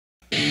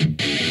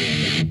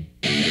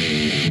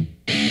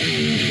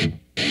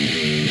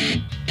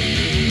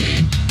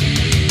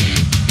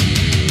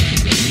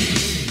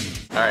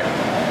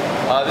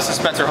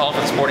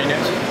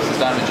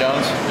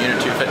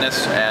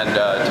Dennis, and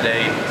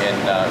today, in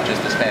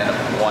just the span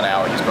of 1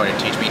 hour, he's going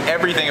to teach me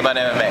everything about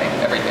MMA.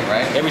 Everything,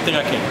 right? Everything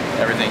I can.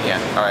 Everything,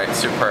 yeah. All right,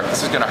 superb.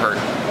 This is gonna hurt.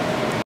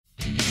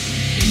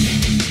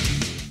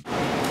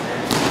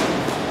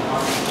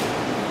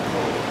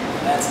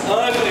 That's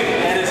ugly.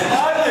 That is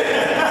ugly.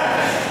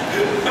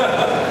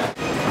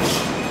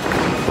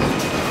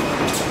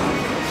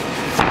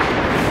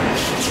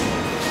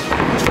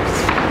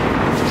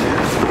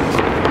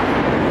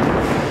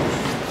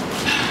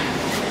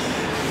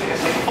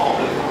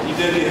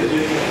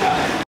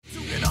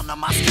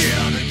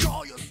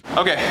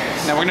 Okay,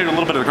 now we're gonna do a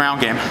little bit of the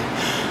ground game,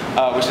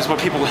 which is what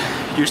people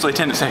usually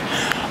tend to say,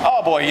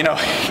 oh boy, you know,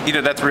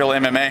 either that's real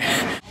MMA.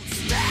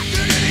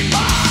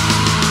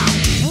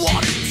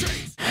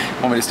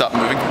 Want me to stop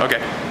moving? Okay,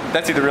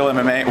 that's either real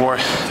MMA or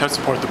that's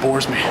the part that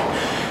bores me.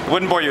 It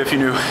wouldn't bore you if you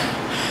knew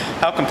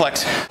how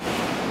complex.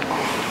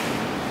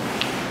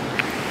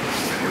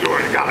 You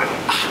already got it.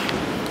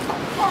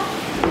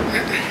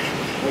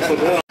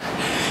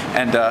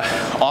 And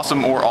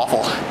awesome or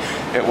awful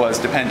it was,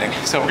 depending.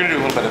 So we're gonna do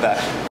a little bit of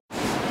that.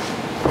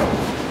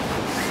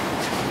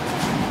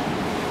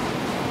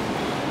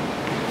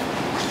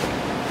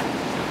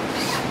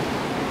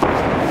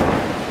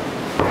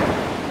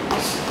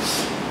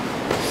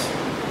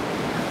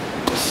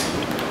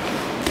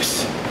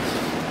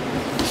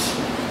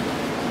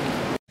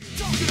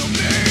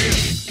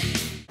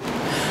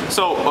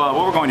 So what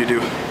we're going to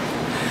do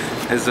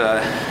is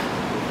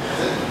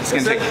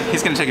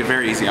he's gonna take it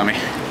very easy on me.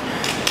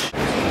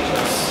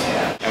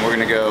 And we're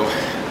gonna go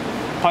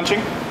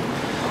punching,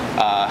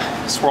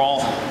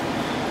 sprawl,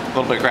 a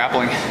little bit of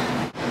grappling.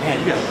 Man,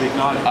 you got a big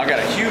noggin. I got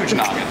a huge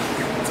noggin.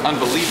 It's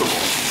unbelievable.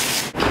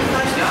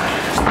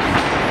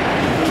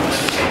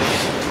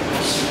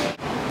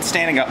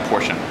 Standing up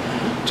portion.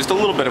 Just a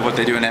little bit of what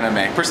they do in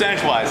MMA.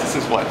 Percentage-wise, this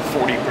is what,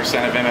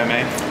 40% of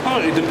MMA?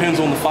 Oh, it depends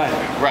on the fighter.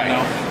 Right. You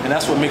know? And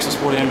that's what makes the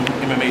sport of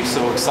MMA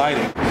so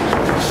exciting.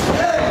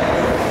 Hey,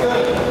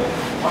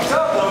 what's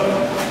up,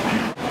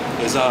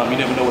 though? Is you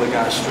never know what a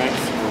guy's strength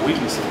or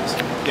weakness is.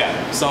 Yeah.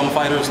 Some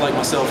fighters like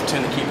myself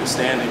tend to keep it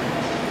standing.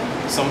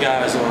 Some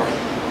guys are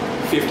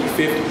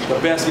 50-50. The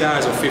best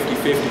guys are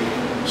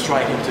 50-50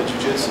 striking to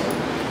jiu-jitsu.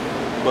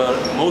 But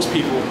most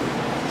people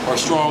are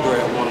stronger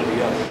at one or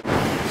the other.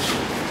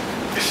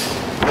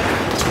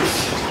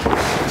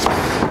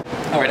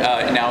 All right,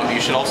 now you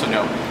should also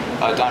know,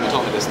 Dymond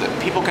told me this, that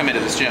people come into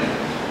this gym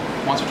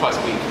once or twice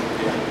a week.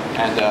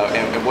 Yeah.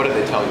 And what do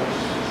they tell you?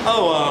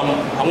 Oh,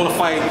 I want to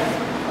fight.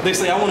 They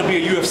say I want to be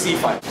a UFC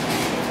fighter.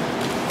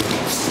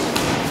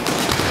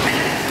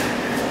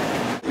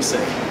 They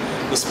say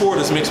the sport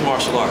is mixed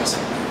martial arts,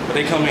 but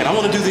they come in. I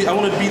want to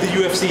be the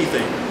UFC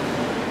thing,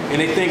 and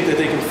they think that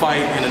they can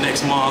fight in the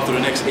next month or the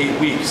next 8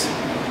 weeks.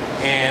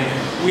 And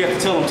we have to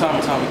tell them time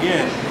and time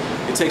again,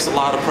 it takes a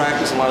lot of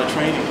practice, a lot of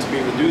training to be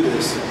able to do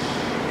this,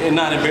 and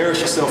not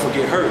embarrass yourself or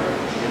get hurt.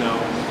 You know.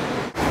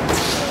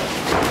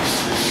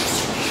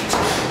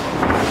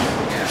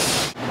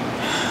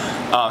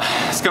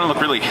 It's gonna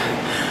look really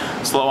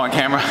slow on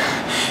camera.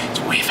 It's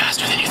way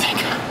faster than you think.